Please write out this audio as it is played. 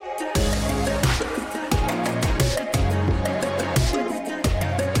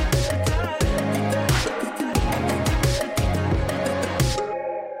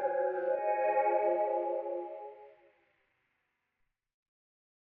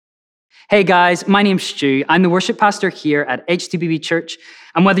Hey guys, my name's Stu. I'm the worship pastor here at HTBB Church.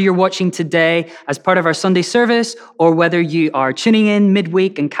 And whether you're watching today as part of our Sunday service or whether you are tuning in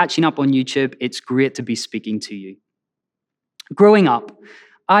midweek and catching up on YouTube, it's great to be speaking to you. Growing up,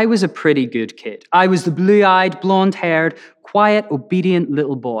 I was a pretty good kid. I was the blue-eyed, blonde-haired, quiet, obedient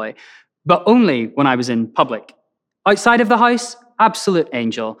little boy, but only when I was in public. Outside of the house, absolute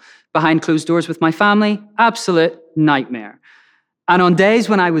angel. Behind closed doors with my family, absolute nightmare. And on days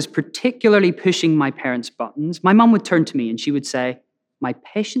when I was particularly pushing my parents' buttons, my mum would turn to me and she would say, "My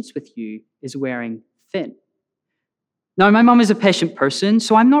patience with you is wearing thin." Now, my mum is a patient person,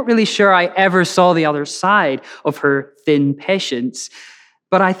 so I'm not really sure I ever saw the other side of her thin patience,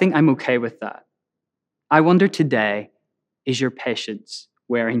 but I think I'm okay with that. I wonder today, is your patience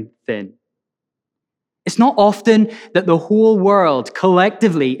wearing thin? It's not often that the whole world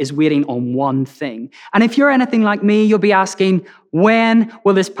collectively is waiting on one thing. And if you're anything like me, you'll be asking, when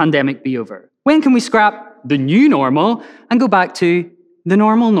will this pandemic be over? When can we scrap the new normal and go back to the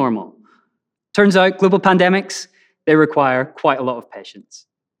normal? Turns out global pandemics, they require quite a lot of patience.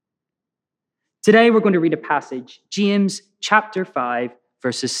 Today, we're going to read a passage, James chapter 5,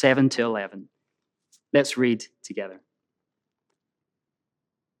 verses 7 to 11. Let's read together.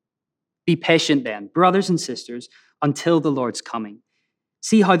 Be patient then, brothers and sisters, until the Lord's coming.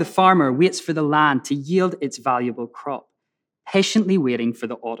 See how the farmer waits for the land to yield its valuable crop, patiently waiting for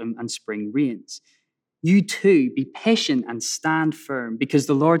the autumn and spring rains. You too, be patient and stand firm, because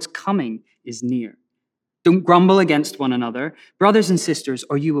the Lord's coming is near. Don't grumble against one another, brothers and sisters,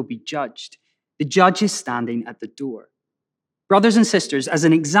 or you will be judged. The judge is standing at the door. Brothers and sisters, as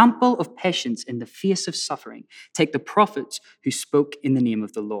an example of patience in the face of suffering, take the prophets who spoke in the name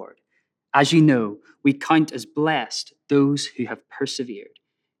of the Lord. As you know, we count as blessed those who have persevered.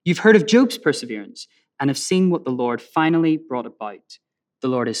 You've heard of Job's perseverance and have seen what the Lord finally brought about. The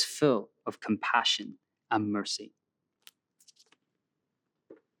Lord is full of compassion and mercy.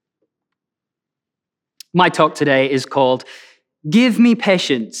 My talk today is called Give Me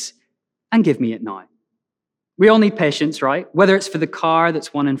Patience and Give Me It Now. We all need patience, right? Whether it's for the car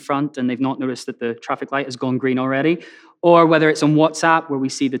that's one in front and they've not noticed that the traffic light has gone green already, or whether it's on WhatsApp where we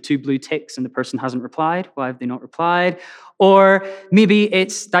see the 2 blue ticks and the person hasn't replied. Why have they not replied? Or maybe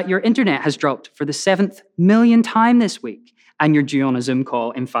it's that your internet has dropped for the 7th millionth time this week and you're due on a Zoom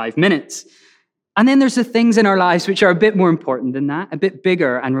call in 5 minutes. And then there's the things in our lives which are a bit more important than that, a bit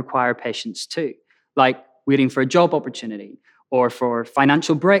bigger and require patience too, like waiting for a job opportunity or for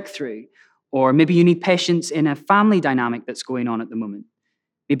financial breakthrough. Or maybe you need patience in a family dynamic that's going on at the moment.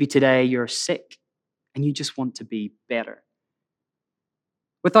 Maybe today you're sick and you just want to be better.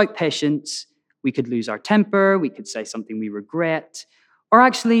 Without patience, we could lose our temper, we could say something we regret, or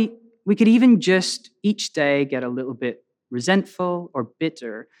actually, we could even just each day get a little bit resentful or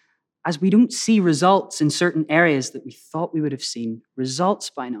bitter as we don't see results in certain areas that we thought we would have seen results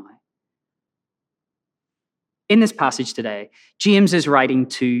by now. In this passage today, James is writing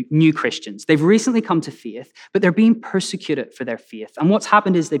to new Christians. They've recently come to faith, but they're being persecuted for their faith. And what's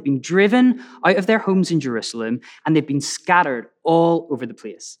happened is they've been driven out of their homes in Jerusalem and they've been scattered all over the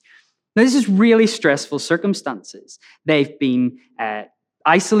place. Now, this is really stressful circumstances. They've been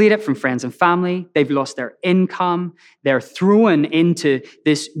isolated from friends and family. They've lost their income. They're thrown into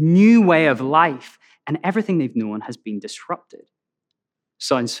this new way of life, and everything they've known has been disrupted.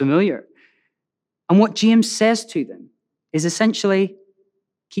 Sounds familiar? And what James says to them is essentially,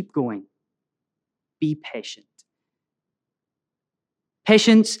 keep going. Be patient.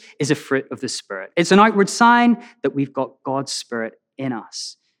 Patience is a fruit of the Spirit. It's an outward sign that we've got God's Spirit in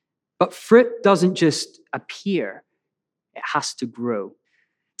us. But fruit doesn't just appear, it has to grow.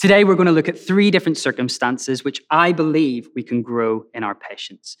 Today, we're going to look at 3 different circumstances which I believe we can grow in our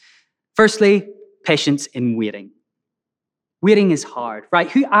patience. Firstly, patience in waiting. Waiting is hard,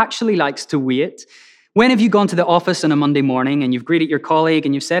 right? Who actually likes to wait? When have you gone to the office on a Monday morning and you've greeted your colleague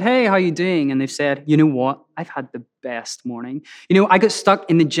and you've said, "Hey, how are you doing?" And they've said, "You know what? I've had the best morning. I got stuck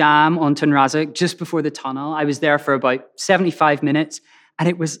in the jam on Tunrazik just before the tunnel. I was there for about 75 minutes and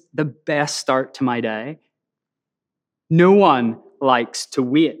it was the best start to my day." No one likes to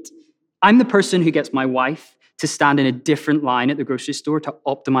wait. I'm the person who gets my wife to stand in a different line at the grocery store to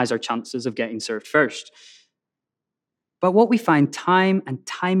optimize our chances of getting served first. But what we find time and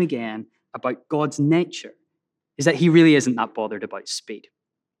time again about God's nature is that he really isn't that bothered about speed.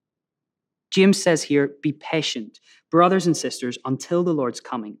 James says here, be patient, brothers and sisters, until the Lord's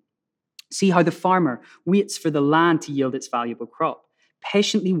coming. See how the farmer waits for the land to yield its valuable crop,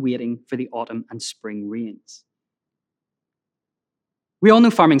 patiently waiting for the autumn and spring rains. We all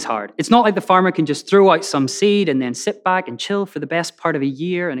know farming's hard. It's not like the farmer can just throw out some seed and then sit back and chill for the best part of a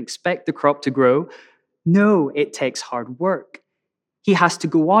year and expect the crop to grow. No, it takes hard work. He has to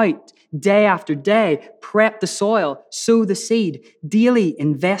go out day after day, prep the soil, sow the seed, daily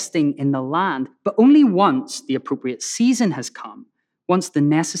investing in the land. But only once the appropriate season has come, once the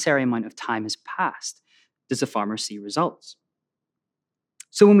necessary amount of time has passed, does the farmer see results.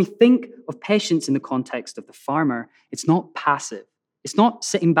 So when we think of patience in the context of the farmer, it's not passive. It's not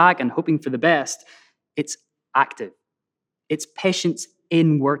sitting back and hoping for the best. It's active. It's patience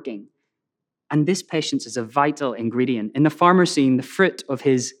in working. And this patience is a vital ingredient in the farmer seeing the fruit of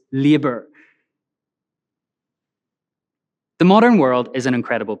his labor. The modern world is an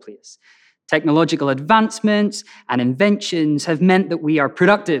incredible place. Technological advancements and inventions have meant that we are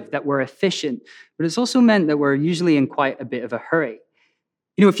productive, that we're efficient, but it's also meant that we're usually in quite a bit of a hurry.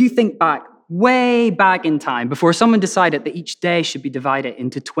 You know, if you think back, way back in time, before someone decided that each day should be divided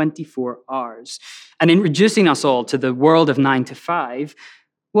into 24 hours, and introducing us all to the world of 9 to 5,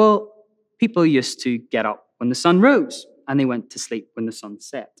 well, people used to get up when the sun rose, and they went to sleep when the sun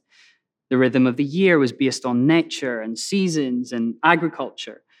set. The rhythm of the year was based on nature and seasons and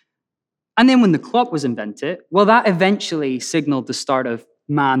agriculture. And then when the clock was invented, well, that eventually signaled the start of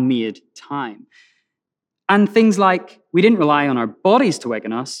man-made time. And things like we didn't rely on our bodies to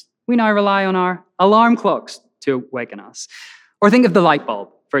waken us, we now rely on our alarm clocks to waken us. Or think of the light bulb,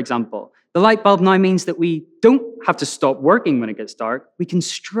 for example. The light bulb now means that we don't have to stop working when it gets dark. We can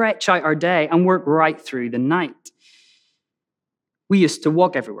stretch out our day and work right through the night. We used to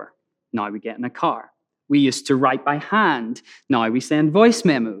walk everywhere. Now we get in a car. We used to write by hand. Now we send voice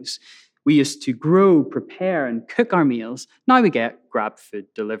memos. We used to grow, prepare, and cook our meals. Now we get Grab food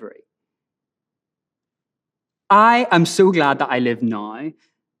delivery. I am so glad that I live now.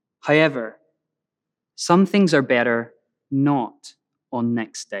 However, some things are better not on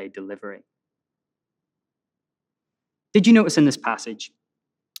next day delivery. Did you notice in this passage,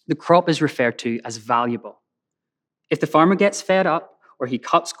 the crop is referred to as valuable? If the farmer gets fed up, or he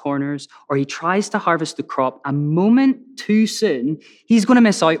cuts corners, or he tries to harvest the crop a moment too soon, he's going to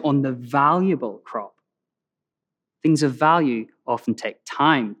miss out on the valuable crop. Things of value often take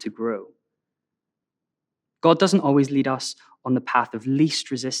time to grow. God doesn't always lead us on the path of least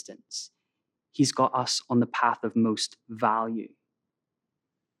resistance. He's got us on the path of most value.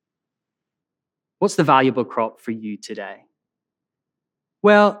 What's the valuable crop for you today?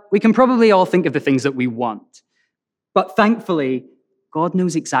 Well, we can probably all think of the things that we want, but thankfully, God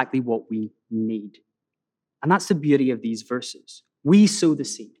knows exactly what we need. And that's the beauty of these verses. We sow the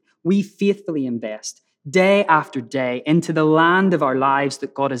seed. We faithfully invest day after day into the land of our lives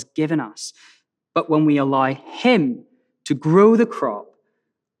that God has given us. But when we allow Him to grow the crop,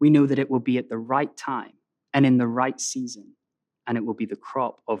 we know that it will be at the right time and in the right season, and it will be the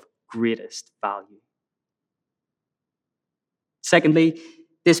crop of greatest value. Secondly,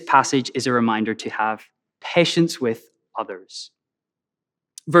 this passage is a reminder to have patience with others.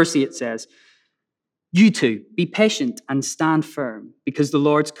 Verse 8 says, "You too, be patient and stand firm, because the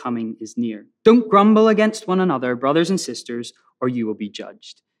Lord's coming is near. Don't grumble against one another, brothers and sisters, or you will be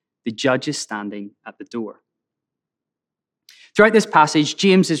judged. The judge is standing at the door." Throughout this passage,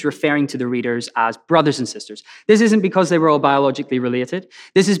 James is referring to the readers as brothers and sisters. This isn't because they were all biologically related.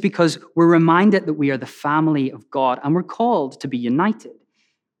 This is because we're reminded that we are the family of God and we're called to be united.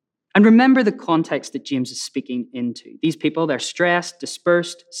 And remember the context that James is speaking into. These people, they're stressed,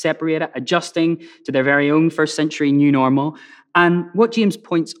 dispersed, separated, adjusting to their very own first century new normal. And what James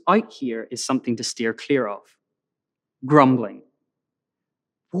points out here is something to steer clear of: grumbling.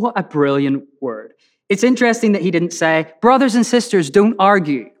 What a brilliant word. It's interesting that he didn't say, brothers and sisters, don't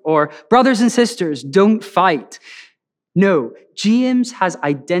argue, or brothers and sisters, don't fight. No, James has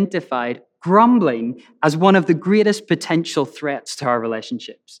identified grumbling as one of the greatest potential threats to our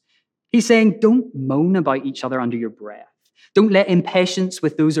relationships. He's saying, don't moan about each other under your breath. Don't let impatience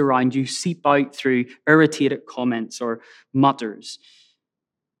with those around you seep out through irritated comments or mutters.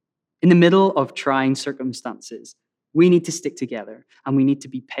 In the middle of trying circumstances, we need to stick together and we need to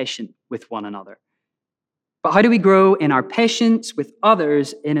be patient with one another. But how do we grow in our patience with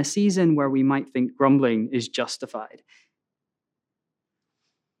others in a season where we might think grumbling is justified?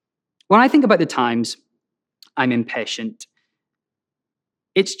 When I think about the times I'm impatient,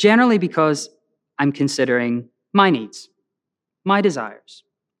 it's generally because I'm considering my needs, my desires,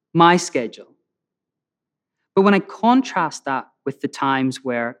 my schedule. But when I contrast that with the times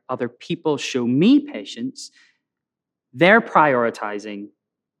where other people show me patience, they're prioritizing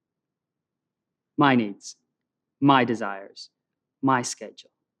my needs, my desires, my schedule.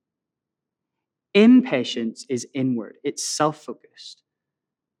 Impatience is inward, it's self-focused.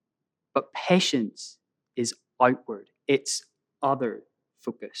 But patience is outward. It's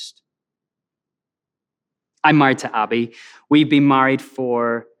other-focused. I'm married to Abby. We've been married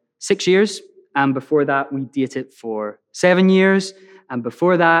for 6 years, and before that, we dated for 7 years, and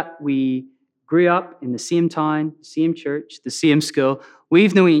before that, we grew up in the same town, same church, the same school.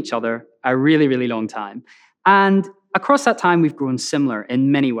 We've known each other a really, really long time. And across that time, we've grown similar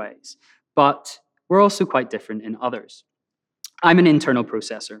in many ways, but we're also quite different in others. I'm an internal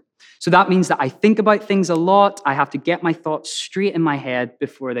processor. So that means that I think about things a lot. I have to get my thoughts straight in my head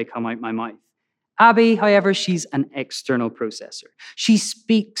before they come out my mouth. Abby, however, she's an external processor. She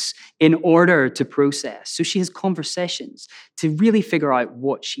speaks in order to process. So she has conversations to really figure out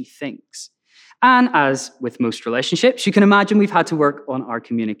what she thinks. And as with most relationships, you can imagine we've had to work on our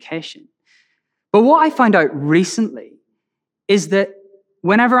communication. But what I found out recently is that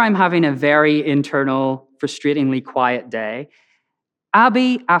whenever I'm having a very internal, frustratingly quiet day,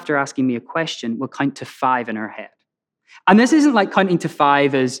 Abby, after asking me a question, will count to 5 in her head. And this isn't like counting to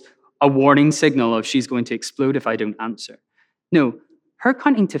 5 as a warning signal of she's going to explode if I don't answer. No, her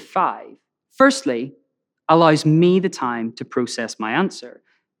counting to 5, firstly, allows me the time to process my answer.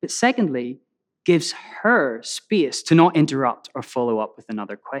 But secondly, gives her space to not interrupt or follow up with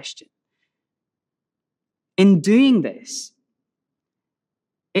another question. In doing this,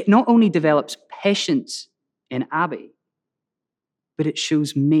 it not only develops patience in Abby, but it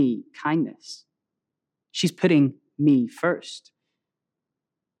shows me kindness. She's putting me first.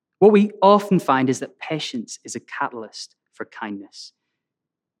 What we often find is that patience is a catalyst for kindness.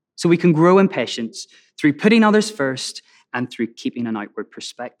 So we can grow in patience through putting others first and through keeping an outward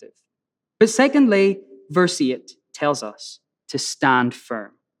perspective. But secondly, verse 8 tells us to stand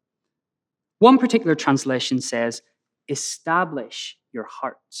firm. One particular translation says, establish your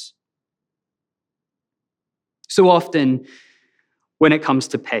hearts. So often, when it comes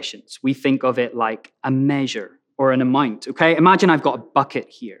to patience, we think of it like a measure or an amount, okay? Imagine I've got a bucket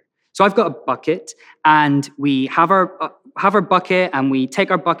here. So I've got a bucket, and we have our bucket, and we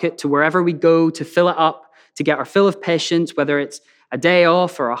take our bucket to wherever we go to fill it up, to get our fill of patience, whether it's a day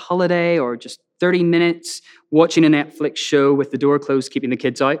off or a holiday or just 30 minutes watching a Netflix show with the door closed, keeping the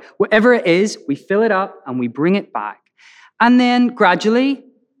kids out. Whatever it is, we fill it up and we bring it back. And then gradually,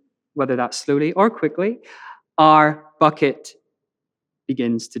 whether that's slowly or quickly, our bucket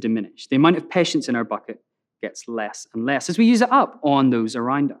begins to diminish. The amount of patience in our bucket gets less and less as we use it up on those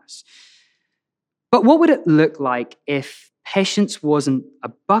around us. But what would it look like if patience wasn't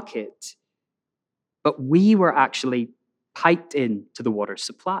a bucket, but we were actually piped into the water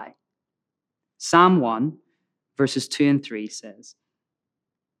supply? Psalm 1, verses 2 and 3 says,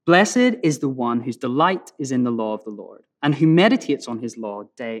 "Blessed is the one whose delight is in the law of the Lord, and who meditates on his law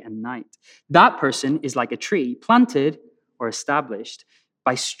day and night. That person is like a tree planted or established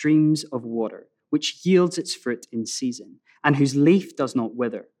by streams of water, which yields its fruit in season, and whose leaf does not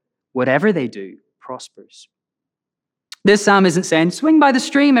wither. Whatever they do prospers." This psalm isn't saying, swing by the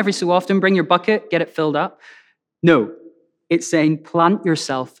stream every so often, bring your bucket, get it filled up. No, it's saying, plant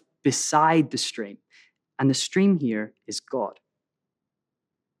yourself beside the stream. And the stream here is God.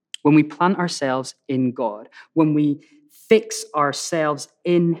 When we plant ourselves in God, when we fix ourselves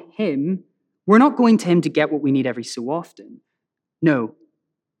in Him, we're not going to Him to get what we need every so often. No,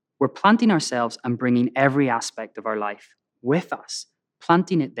 we're planting ourselves and bringing every aspect of our life with us,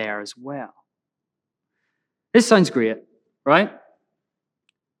 planting it there as well. This sounds great, right?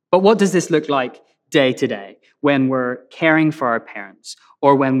 But what does this look like day to day when we're caring for our parents,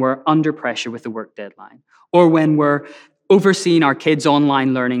 or when we're under pressure with a work deadline, or when we're overseeing our kids'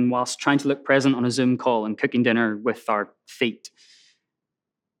 online learning whilst trying to look present on a Zoom call and cooking dinner with our feet?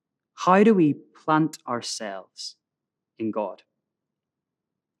 How do we plant ourselves in God?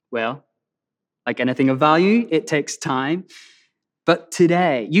 Well, like anything of value, it takes time. But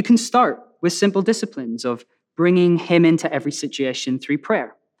today, you can start with simple disciplines of bringing Him into every situation through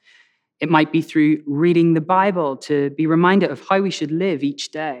prayer. It might be through reading the Bible to be reminded of how we should live each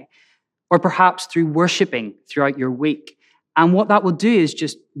day, or perhaps through worshiping throughout your week. And what that will do is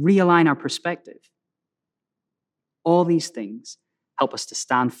just realign our perspective. All these things help us to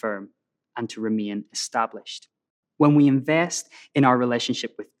stand firm and to remain established. When we invest in our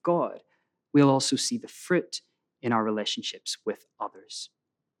relationship with God, we'll also see the fruit in our relationships with others.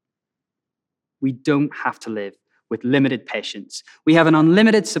 We don't have to live with limited patience. We have an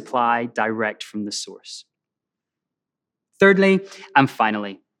unlimited supply direct from the source. Thirdly, and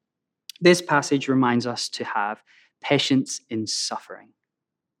finally, this passage reminds us to have patience in suffering.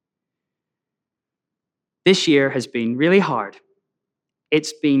 This year has been really hard.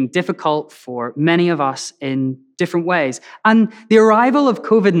 It's been difficult for many of us in different ways. And the arrival of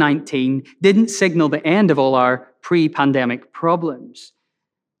COVID-19 didn't signal the end of all our pre-pandemic problems.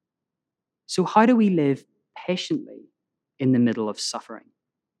 So how do we live patiently in the middle of suffering?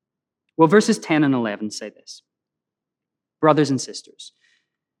 Well, verses 10 and 11 say this. Brothers and sisters,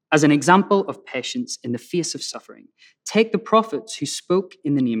 as an example of patience in the face of suffering, take the prophets who spoke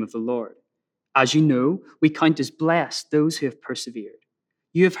in the name of the Lord. As you know, we count as blessed those who have persevered.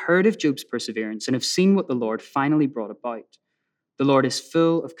 You have heard of Job's perseverance and have seen what the Lord finally brought about. The Lord is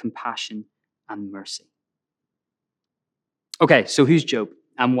full of compassion and mercy. Okay, so who's Job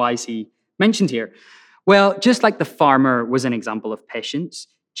and why is he mentioned here? Well, just like the farmer was an example of patience,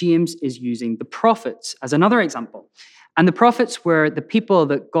 James is using the prophets as another example. And the prophets were the people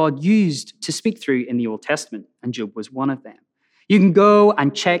that God used to speak through in the Old Testament, and Job was one of them. You can go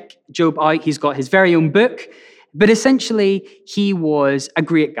and check Job out. He's got his very own book. But essentially, he was a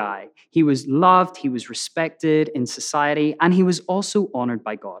great guy. He was loved, he was respected in society, and he was also honored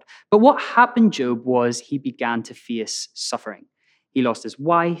by God. But what happened, Job, was he began to face suffering. He lost his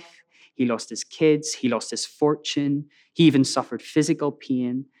wife, he lost his kids, he lost his fortune, he even suffered physical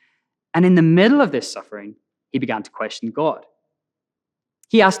pain. And in the middle of this suffering, he began to question God.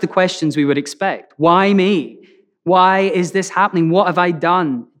 He asked the questions we would expect. Why me? Why is this happening? What have I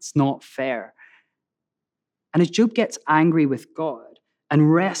done? It's not fair. And as Job gets angry with God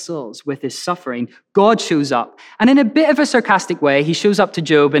and wrestles with his suffering, God shows up. And in a bit of a sarcastic way, he shows up to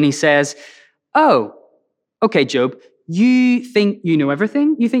Job and he says, oh, okay, Job, you think you know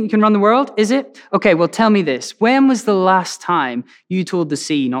everything? You think you can run the world? Is it? Okay, well, tell me this. When was the last time you told the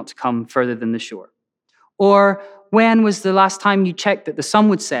sea not to come further than the shore? Or when was the last time you checked that the sun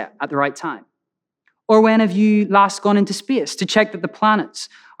would set at the right time? Or when have you last gone into space to check that the planets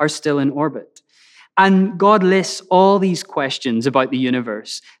are still in orbit? And God lists all these questions about the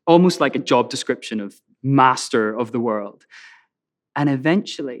universe, almost like a job description of master of the world. And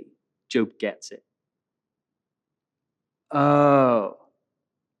eventually, Job gets it. Oh,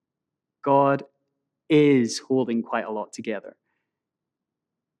 God is holding quite a lot together.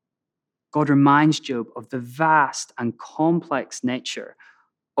 God reminds Job of the vast and complex nature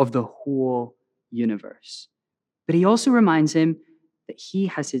of the whole universe. But he also reminds him that he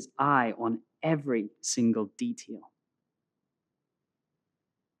has his eye on every single detail.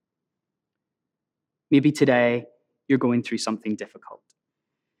 Maybe today you're going through something difficult.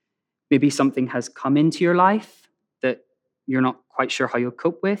 Maybe something has come into your life that you're not quite sure how you'll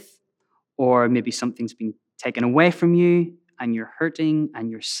cope with, or maybe something's been taken away from you and you're hurting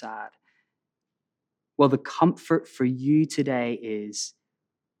and you're sad. Well, the comfort for you today is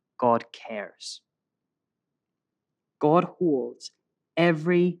God cares. God holds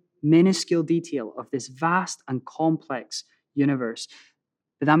every minuscule detail of this vast and complex universe.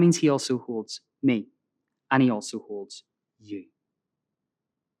 But that means he also holds me, and he also holds you.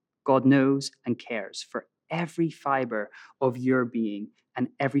 God knows and cares for every fiber of your being and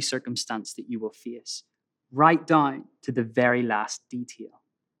every circumstance that you will face, right down to the very last detail.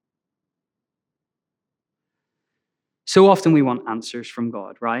 So often we want answers from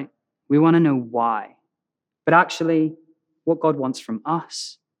God, right? We want to know why. But actually, what God wants from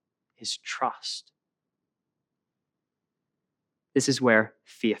us is trust. This is where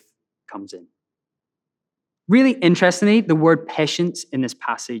faith comes in. Really interestingly, the word patience in this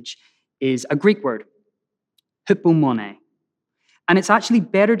passage is a Greek word, hypomone. And it's actually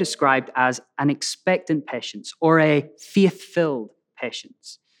better described as an expectant patience or a faith-filled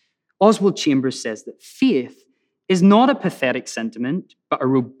patience. Oswald Chambers says that faith is not a pathetic sentiment, but a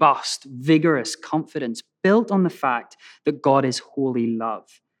robust, vigorous confidence built on the fact that God is holy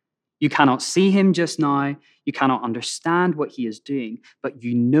love. You cannot see him just now. You cannot understand what he is doing, but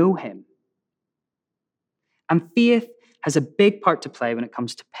you know him. And faith has a big part to play when it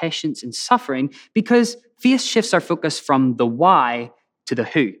comes to patience and suffering because faith shifts our focus from the why to the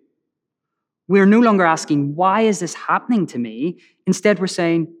who. We're no longer asking, why is this happening to me? Instead, we're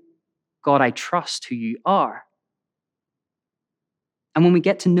saying, God, I trust who you are. And when we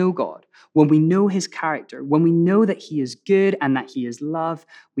get to know God, when we know his character, when we know that he is good and that he is love,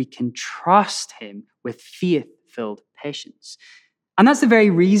 we can trust him with faith-filled patience. And that's the very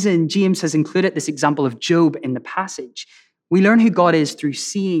reason James has included this example of Job in the passage. We learn who God is through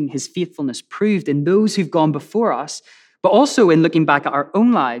seeing his faithfulness proved in those who've gone before us, but also in looking back at our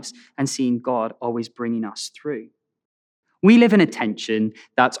own lives and seeing God always bringing us through. We live in a tension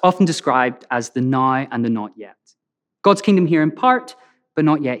that's often described as the now and the not yet. God's kingdom here in part, but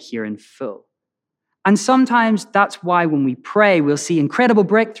not yet here in full. And sometimes that's why when we pray, we'll see incredible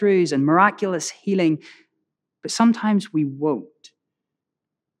breakthroughs and miraculous healing, but sometimes we won't.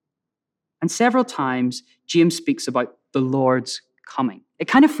 And several times, James speaks about the Lord's coming. It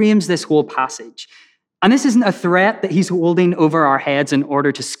kind of frames this whole passage. And this isn't a threat that he's holding over our heads in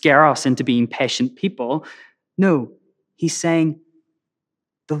order to scare us into being patient people. No, he's saying,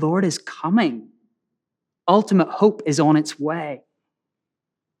 the Lord is coming. Ultimate hope is on its way.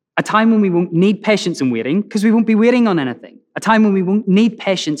 A time when we won't need patience in waiting because we won't be waiting on anything. A time when we won't need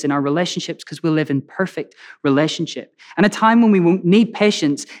patience in our relationships because we'll live in perfect relationship. And a time when we won't need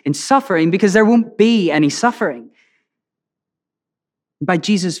patience in suffering because there won't be any suffering. By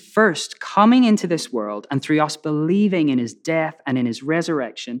Jesus first coming into this world and through us believing in his death and in his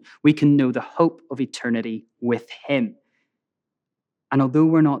resurrection, we can know the hope of eternity with him. And although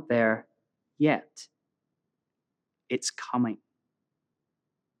we're not there yet, it's coming.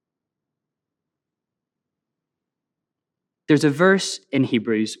 There's a verse in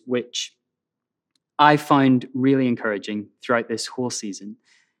Hebrews which I found really encouraging throughout this whole season.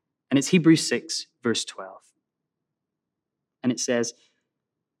 And it's Hebrews 6, verse 12. And it says,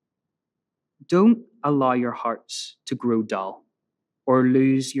 don't allow your hearts to grow dull or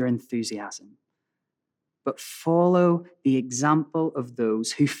lose your enthusiasm, but follow the example of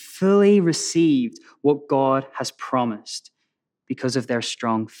those who fully received what God has promised because of their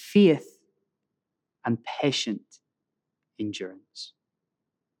strong faith and patient endurance.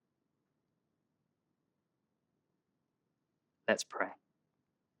 Let's pray.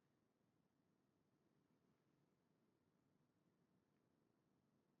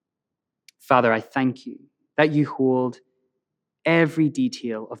 Father, I thank you that you hold every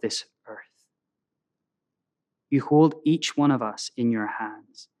detail of this earth. You hold each one of us in your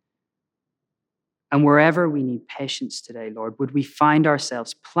hands. And wherever we need patience today, Lord, would we find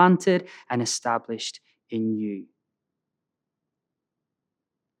ourselves planted and established in you.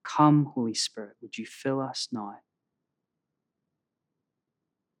 Come, Holy Spirit, would you fill us now?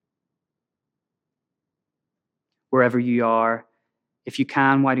 Wherever you are, if you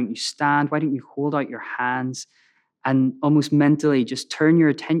can, why don't you stand? Why don't you hold out your hands and almost mentally just turn your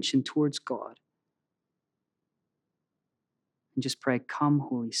attention towards God and just pray, come,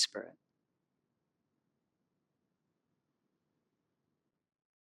 Holy Spirit.